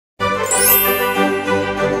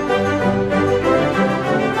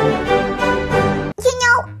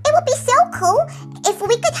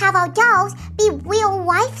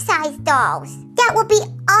dolls. That would be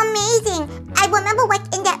amazing. I remember like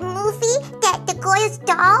in that movie that the girl's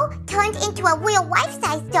doll turned into a real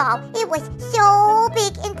life-size doll. It was so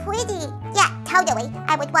big and pretty. Yeah, totally.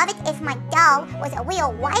 I would love it if my doll was a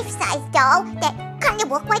real life-size doll that kind of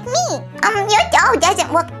looked like me. Your doll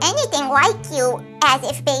doesn't look anything like you, as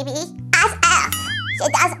if, baby. As if. She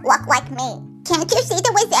doesn't look like me. Can't you see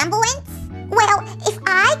the resemblance? Well, if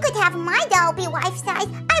I could have my doll be life-size,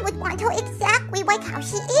 I would want her exactly like how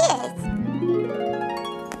she is.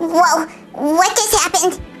 Whoa, what just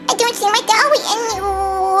happened? I don't see my doll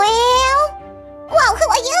anywhere. Whoa, who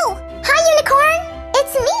are you? Hi, Unicorn.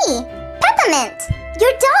 It's me, Peppermint,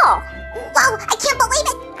 your doll. Whoa, I can't believe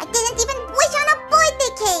it. I didn't even wish on a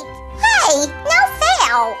birthday cake. Hey, no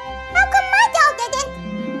fail. How come my doll didn't?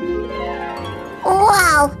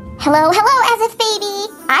 Wow. Hello, as if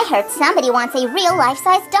baby. I heard somebody wants a real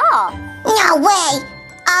life-size doll. No way.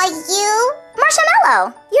 Are you?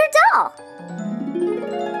 Marshmallow, your doll.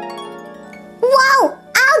 Whoa,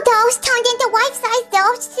 our dolls turned into life-size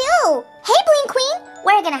dolls too. Hey, Bling Queen,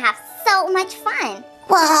 we're gonna have so much fun.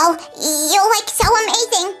 Whoa, you're like so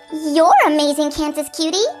amazing. You're amazing, Kansas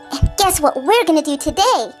Cutie. And guess what we're gonna do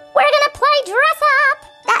today? We're gonna play dress up.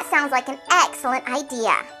 That sounds like an excellent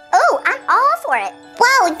idea. Oh, I'm all for it.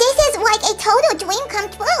 Wow, this is like a total dream come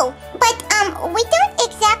true. But we don't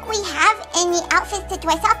exactly have any outfits to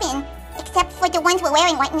dress up in, except for the ones we're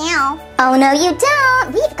wearing right now. Oh no, you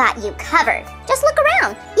don't. We've got you covered. Just look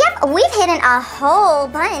around. Yep, we've hidden a whole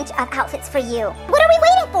bunch of outfits for you. What are we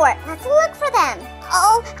waiting for? Let's look for them.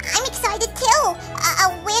 Oh, I'm excited too.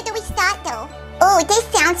 Where do we start though? Oh, this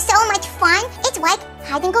sounds so much fun. It's like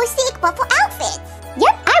hide and go seek, but for outfits.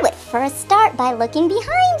 Yep, I would first start by looking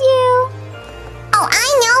behind you. Oh,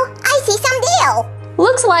 I know. I see some deal.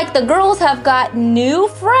 Looks like the girls have got new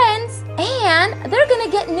friends and they're gonna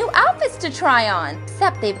get new outfits to try on.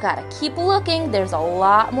 Except they've gotta keep looking. There's a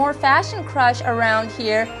lot more fashion crush around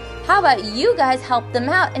here. How about you guys help them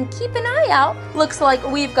out and keep an eye out? Looks like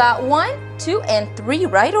we've got 1, 2, and 3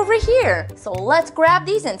 right over here. So let's grab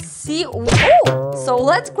these and see. So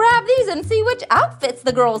let's grab these and see which outfits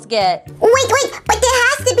the girls get. Wait, but there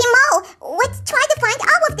has to be more. Let's try to find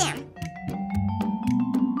all of them.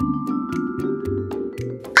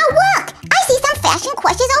 Oh look, I see some fashion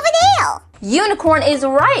crushes over there. Unicorn is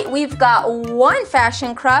right. We've got 1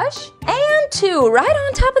 fashion crush and 2 right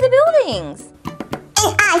on top of the buildings.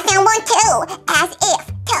 And I found one too, as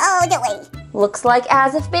if, totally. Looks like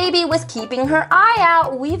as if baby was keeping her eye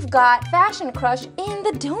out, we've got fashion crush in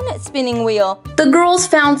the donut spinning wheel. The girls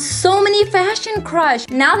found so many fashion crush.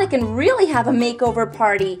 Now they can really have a makeover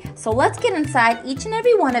party. So let's get inside each and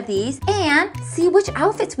every one of these and see which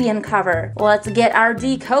outfits we uncover. Let's get our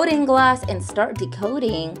decoding glass and start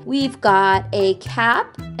decoding. We've got a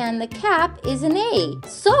cap and the cap is an A.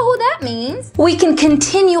 So that means we can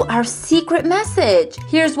continue our secret message.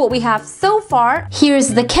 Here's what we have so far. Here's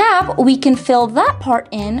the cap. We can fill that part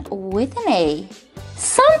in with an A.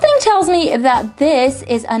 Something tells me that this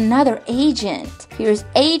is another agent. Here's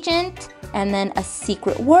agent and then a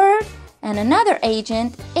secret word and another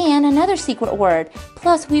agent and another secret word.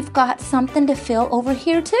 Plus we've got something to fill over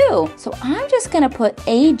here too. So I'm just gonna put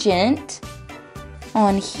agent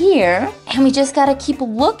on here and we just gotta keep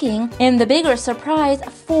looking in the bigger surprise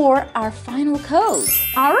for our final code.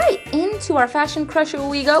 All right, into our fashion crusher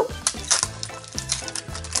we go.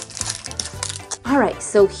 Alright,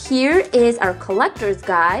 so here is our collector's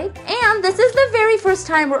guide, and this is the very first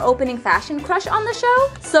time we're opening Fashion Crush on the show,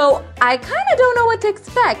 so I kind of don't know what to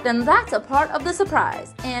expect, and that's a part of the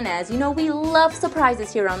surprise. And as you know, we love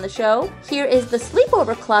surprises here on the show. Here is the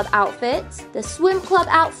Sleepover Club outfits, the Swim Club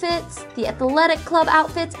outfits, the Athletic Club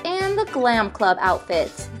outfits, and the Glam Club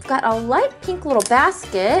outfits. It's got a light pink little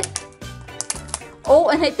basket. Oh,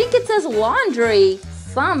 and I think it says laundry.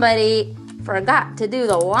 Somebody forgot to do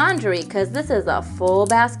the laundry because this is a full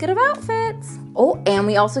basket of outfits. Oh, and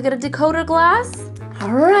we also get a decoder glass.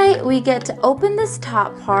 All right, we get to open this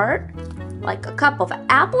top part like a cup of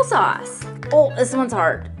applesauce. Oh, this one's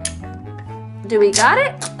hard. Do we got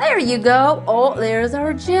it? There you go. Oh, there's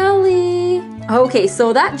our jelly. Okay,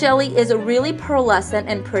 so that jelly is really pearlescent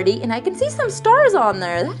and pretty, and I can see some stars on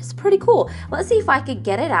there. That is pretty cool. Let's see if I could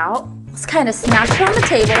get it out. Let's kind of smash it on the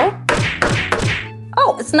table.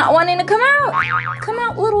 Oh, it's not wanting to come out. Come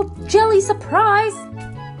out, little jelly surprise.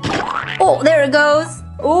 Oh, there it goes.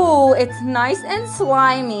 Oh, it's nice and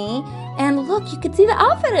slimy. And look, you can see the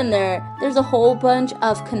outfit in there. There's a whole bunch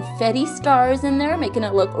of confetti stars in there, making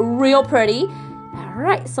it look real pretty. All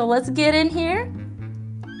right, so let's get in here.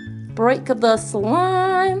 Break the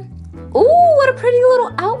slime. Ooh, what a pretty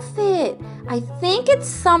little outfit. I think it's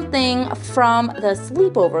something from the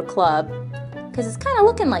sleepover club because it's kind of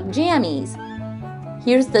looking like jammies.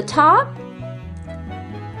 Here's the top.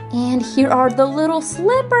 And here are the little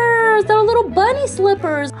slippers. They're little bunny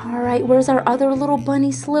slippers. All right, where's our other little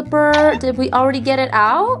bunny slipper? Did we already get it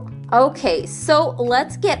out? Okay, so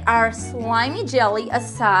let's get our slimy jelly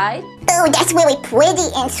aside. Oh, that's really pretty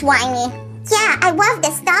and slimy. Yeah, I love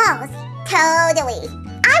the stars. Totally.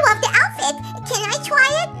 I love the outfit. Can I try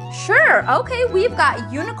it? Sure. Okay, we've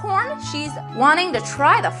got Unicorn. She's wanting to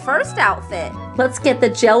try the first outfit. Let's get the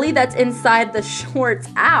jelly that's inside the shorts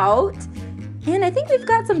out. And I think we've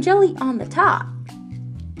got some jelly on the top.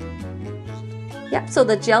 Yep, so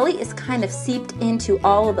the jelly is kind of seeped into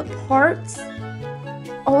all of the parts.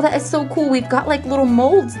 Oh, that is so cool. We've got like little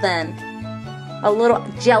molds then. A little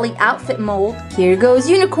jelly outfit mold. Here goes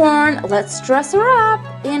Unicorn. Let's dress her up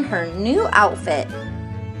in her new outfit.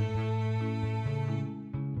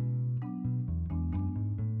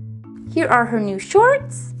 Here are her new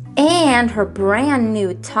shorts and her brand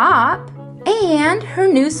new top and her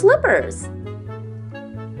new slippers.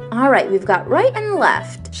 All right, we've got right and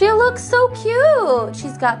left. She looks so cute.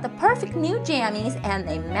 She's got the perfect new jammies and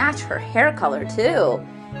they match her hair color too.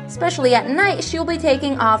 Especially at night, she'll be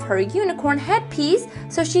taking off her unicorn headpiece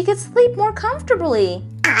so she can sleep more comfortably.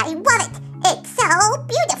 I love it. It's so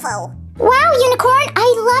beautiful. Wow, Unicorn, I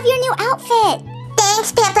love your new outfit.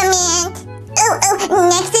 Thanks, Peppermint. Oh,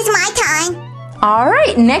 next is my time. All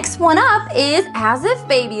right, next one up is As If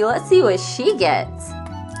Baby. Let's see what she gets.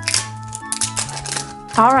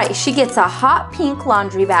 All right, she gets a hot pink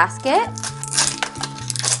laundry basket.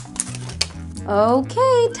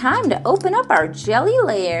 Okay, time to open up our jelly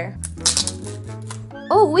layer.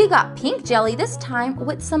 Oh, we got pink jelly this time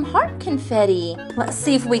with some heart confetti. Let's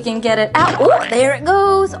see if we can get it out. Oh, there it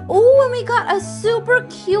goes. Oh, and we got a super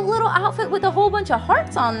cute little outfit with a whole bunch of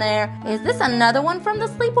hearts on there. Is this another one from the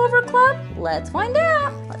sleepover club? Let's find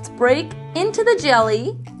out. Let's break into the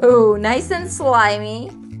jelly. Oh, nice and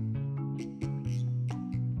slimy.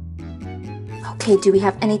 Okay, do we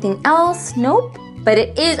have anything else? Nope. But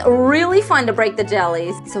it is really fun to break the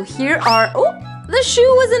jellies. So here are, oh, the shoe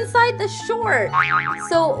was inside the short.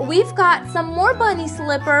 So we've got some more bunny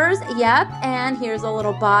slippers. Yep, and here's a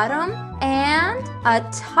little bottom and a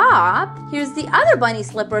top. Here's the other bunny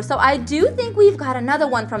slipper. So I do think we've got another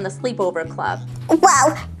one from the sleepover club.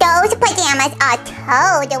 Whoa, those pajamas are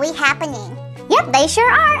totally happening. Yep, they sure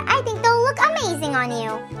are. I think they'll look amazing on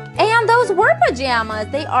you. And those were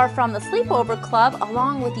pajamas. They are from the sleepover club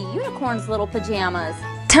along with the unicorn's little pajamas.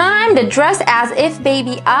 Time to dress As If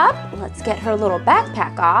Baby up. Let's get her little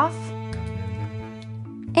backpack off.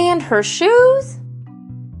 And her shoes.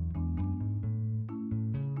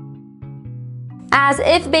 As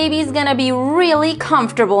If Baby's gonna be really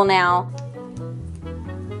comfortable now.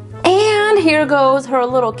 And here goes her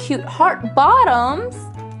little cute heart bottoms.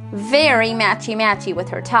 Very matchy-matchy with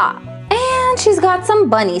her top. And she's got some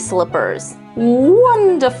bunny slippers.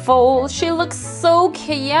 Wonderful. She looks so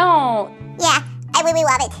cute. Yeah, I really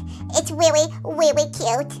love it. It's really, really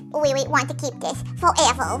cute. Really want to keep this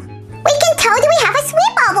forever. We can totally have a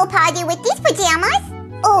sleepover party with these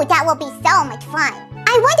pajamas. Oh, that will be so much fun.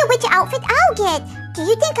 I wonder which outfit I'll get. Do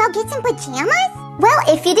you think I'll get some pajamas? Well,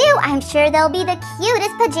 if you do, I'm sure they'll be the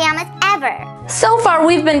cutest pajamas ever. So far,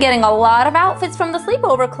 we've been getting a lot of outfits from the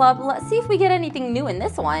sleepover club. Let's see if we get anything new in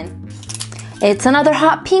this one. It's another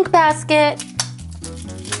hot pink basket.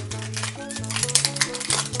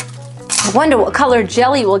 I wonder what color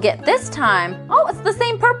jelly we'll get this time. Oh, it's the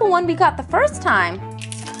same purple one we got the first time.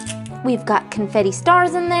 We've got confetti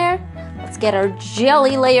stars in there. Let's get our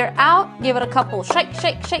jelly layer out. Give it a couple shake,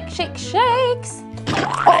 shake, shake, shake, shakes.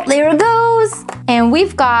 Oh, there it goes. And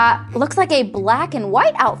we've got, looks like a black and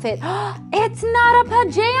white outfit. It's not a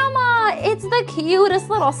pajama. It's the cutest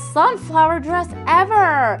little sunflower dress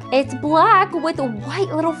ever. It's black with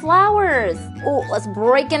white little flowers. Oh, let's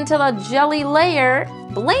break into the jelly layer.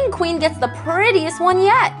 Bling Queen gets the prettiest one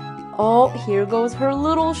yet. Oh, here goes her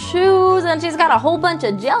little shoes, and she's got a whole bunch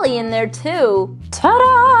of jelly in there too.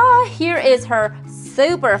 Ta-da! Here is her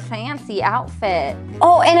super fancy outfit.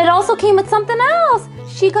 Oh, and it also came with something else.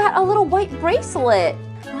 She got a little white bracelet.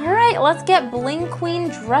 All right, let's get Bling Queen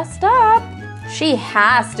dressed up. She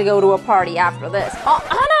has to go to a party after this. Oh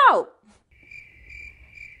no!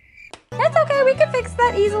 That's okay, we can fix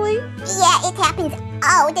that easily. Yeah, it happens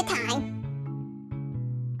all the time.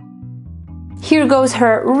 Here goes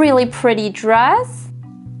her really pretty dress.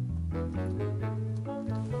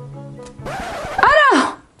 Oh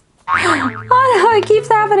no! Oh no, it keeps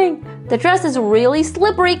happening. The dress is really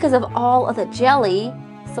slippery because of all of the jelly,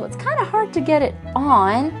 so it's kind of hard to get it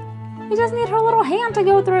on. We just need her little hand to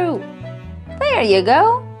go through. There you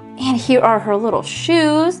go. And here are her little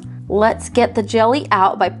shoes. Let's get the jelly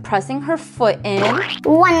out by pressing her foot in.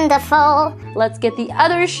 Wonderful. Let's get the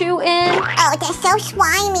other shoe in. Oh, that's so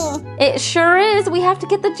slimy. It sure is. We have to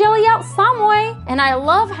get the jelly out some way. And I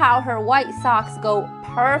love how her white socks go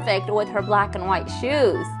perfect with her black and white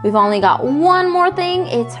shoes. We've only got one more thing.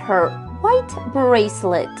 It's her white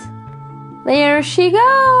bracelet. There she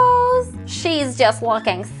goes. She's just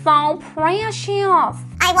looking so precious.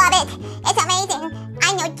 I love it. It's amazing.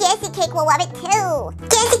 I know Jessie Cake will love it too.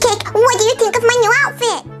 Jessie Cake, what do you think of my new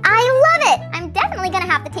outfit? I love it. I'm definitely gonna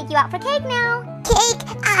have to take you out for cake now. Cake?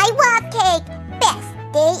 I love cake. Best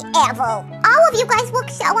day ever. All of you guys look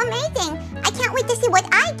so amazing. I can't wait to see what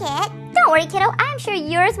I get. Don't worry, kiddo. I'm sure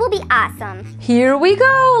yours will be awesome. Here we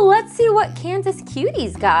go. Let's see what Kansas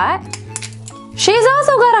Cutie's got. She's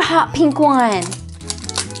also got a hot pink one.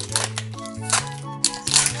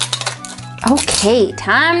 Okay,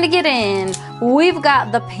 time to get in. We've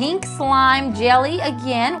got the pink slime jelly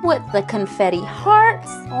again with the confetti hearts.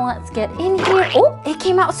 Let's get in here. Oh, it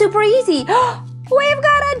came out super easy. We've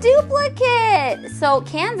got a duplicate. So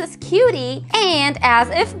Kansas Cutie and As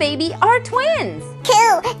If Baby are twins.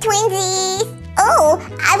 Cool, twinsies. Oh,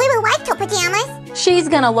 I really liked her pajamas. She's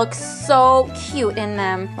gonna look so cute in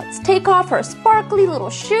them. Let's take off her sparkly little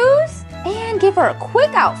shoes and give her a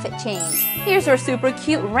quick outfit change. Here's her super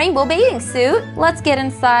cute rainbow bathing suit. Let's get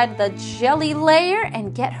inside the jelly layer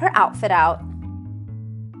and get her outfit out.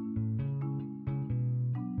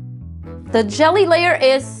 The jelly layer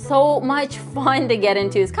is so much fun to get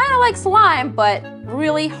into. It's kind of like slime, but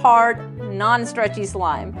really hard, non-stretchy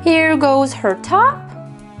slime. Here goes her top.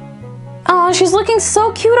 Oh, she's looking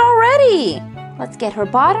so cute already. Let's get her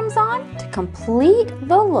bottoms on to complete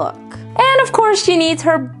the look. And of course, she needs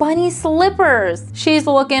her bunny slippers. She's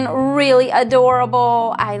looking really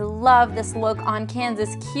adorable. I love this look on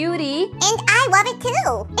Kansas Cutie. And I love it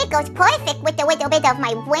too. It goes perfect with the little bit of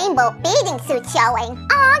my rainbow bathing suit showing.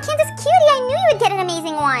 Aw, Kansas Cutie, I knew you would get an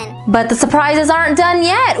amazing one. But the surprises aren't done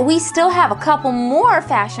yet. We still have a couple more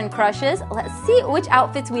fashion crushes. Let's see which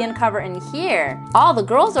outfits we uncover in here. All the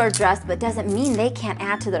girls are dressed, but doesn't mean they can't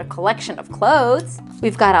add to their collection of clothes.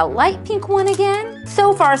 We've got a light pink one again.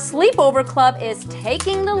 So far, Sleepover Club is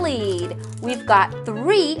taking the lead. We've got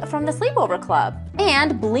 3 from the Sleepover Club.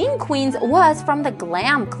 And Bling Queens was from the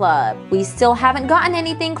Glam Club. We still haven't gotten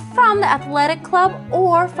anything from the Athletic Club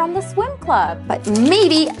or from the Swim Club. But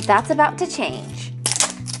maybe that's about to change.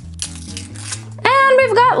 And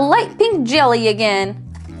we've got light pink jelly again.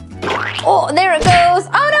 Oh, there it goes.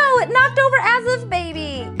 Oh no, it knocked over As If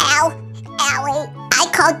Baby. Ow, owie. I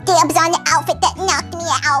called dibs on the outfit that knocked me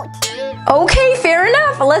out. Okay, fair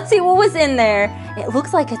enough. Let's see what was in there. It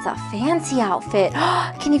looks like it's a fancy outfit.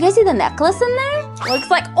 Can you guys see the necklace in there? Looks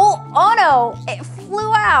like, oh no, it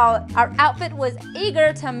flew out. Our outfit was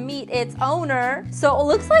eager to meet its owner. So it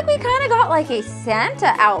looks like we kind of got like a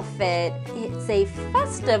Santa outfit. It's a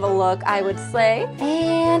festive look, I would say.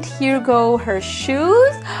 And here go her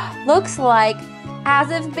shoes. Looks like As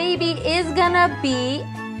If Baby is gonna be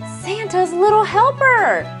Santa's little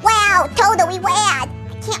helper. Wow, totally rad.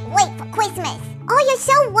 I can't wait for Christmas. Oh, you're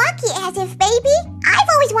so lucky, As If Baby. I've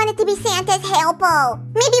always wanted to be Santa's helper.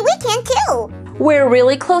 Maybe we can too. We're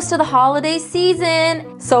really close to the holiday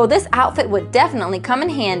season, so this outfit would definitely come in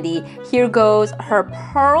handy. Here goes her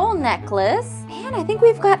pearl necklace, and I think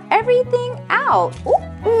we've got everything out. Ooh.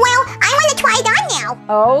 Well, I want to try it on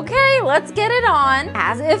now. Okay, let's get it on.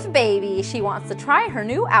 As If Baby, she wants to try her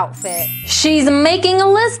new outfit. She's making a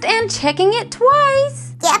list and checking it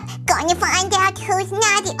twice. Yep, gonna find out who's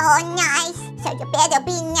naughty or nice, so you better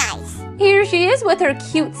be nice. Here she is with her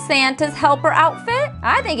cute Santa's helper outfit.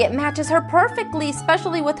 I think it matches her perfectly,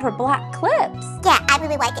 especially with her black clips. Yeah, I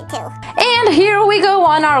really like it too. And here we go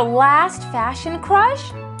on our last fashion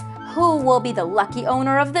crush. Who will be the lucky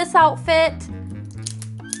owner of this outfit?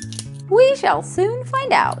 We shall soon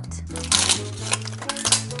find out.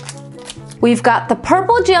 We've got the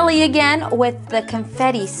purple jelly again with the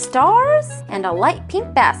confetti stars and a light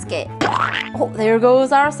pink basket. Oh, there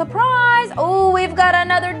goes our surprise. Oh, we've got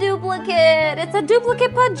another duplicate. It's a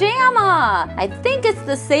duplicate pajama. I think it's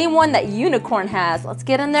the same one that Unicorn has. Let's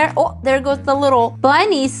get in there. Oh, there goes the little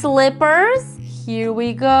bunny slippers. Here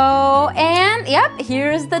we go. And yep,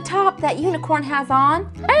 here's the top that Unicorn has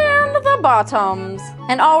on. And the bottoms.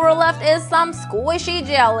 And all we're left is some squishy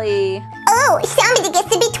jelly. Oh, somebody gets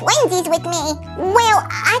to be twinsies with me. Well,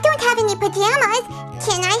 I don't have any pajamas.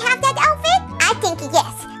 Can I have that outfit? I think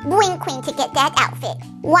yes. Bling Queen to get that outfit.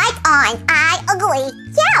 Right on, I agree.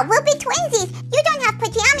 Yeah, we'll be twinsies. You don't have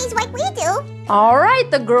pajamas like we do. All right,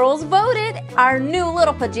 the girls voted. Our new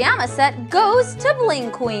little pajama set goes to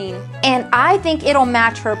Bling Queen. And I think it'll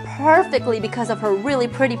match her perfectly because of her really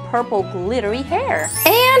pretty purple glittery hair.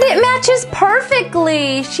 And it matches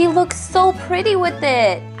perfectly. She looks so pretty with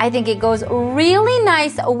it. I think it goes really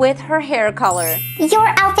nice with her hair color. Your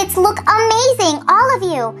outfits look amazing, all of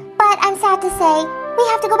you. But I'm sad to say, we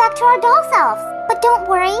have to go back to our doll selves. But don't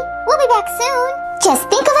worry, we'll be back soon. Just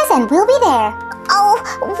think of us and we'll be there. Oh,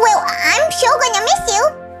 well, I'm sure gonna miss you.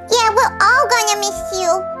 Yeah, we're all gonna miss you.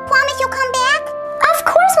 Promise you'll come back? Of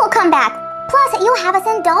course we'll come back. Plus, you'll have us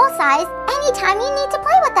in doll size anytime you need to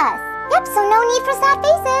play with us. Yep, so no need for sad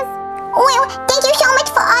faces. Well, thank you so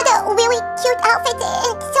much for all the really cute outfits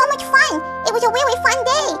and so much fun. It was a really fun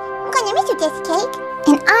day. I'm gonna miss you, Disc Cake.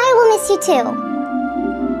 And I will miss you too.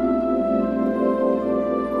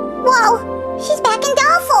 Whoa, she's back in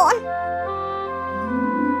doll form.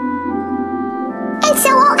 And so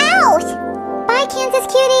are Owls. Bye, Kansas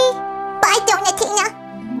Cutie. Bye, Donatina.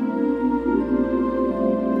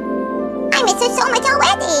 I miss her so much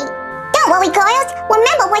already. Don't worry, girls.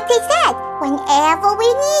 Remember what they said. Whenever we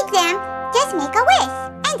need them, just make a wish,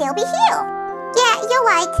 and they'll be here. Yeah, you're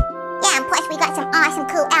right. Yeah, and plus we got some awesome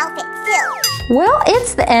cool outfits, too. Well,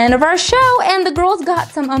 it's the end of our show, and the girls got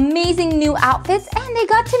some amazing new outfits, and they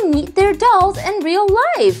got to meet their dolls in real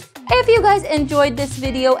life. If you guys enjoyed this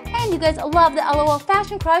video and you guys love the LOL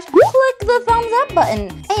Fashion Crush, click the thumbs up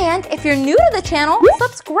button. And if you're new to the channel,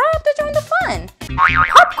 subscribe to join the fun.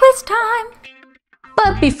 Pop quiz time!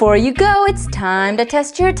 But before you go, it's time to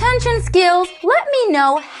test your attention skills. Let me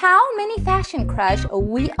know how many Fashion Crush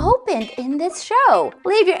we opened in this show.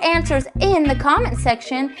 Leave your answers in the comment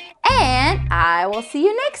section, and I will see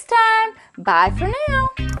you next time. Bye for now.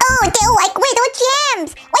 Oh, they're like little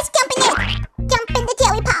gems. Let's jump in it. Jump in the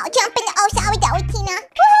jelly pile. Jump in the, oh, sorry, Dollatina.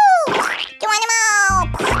 Woohoo! You want them all?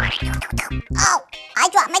 Oh, I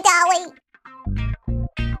dropped my dolly.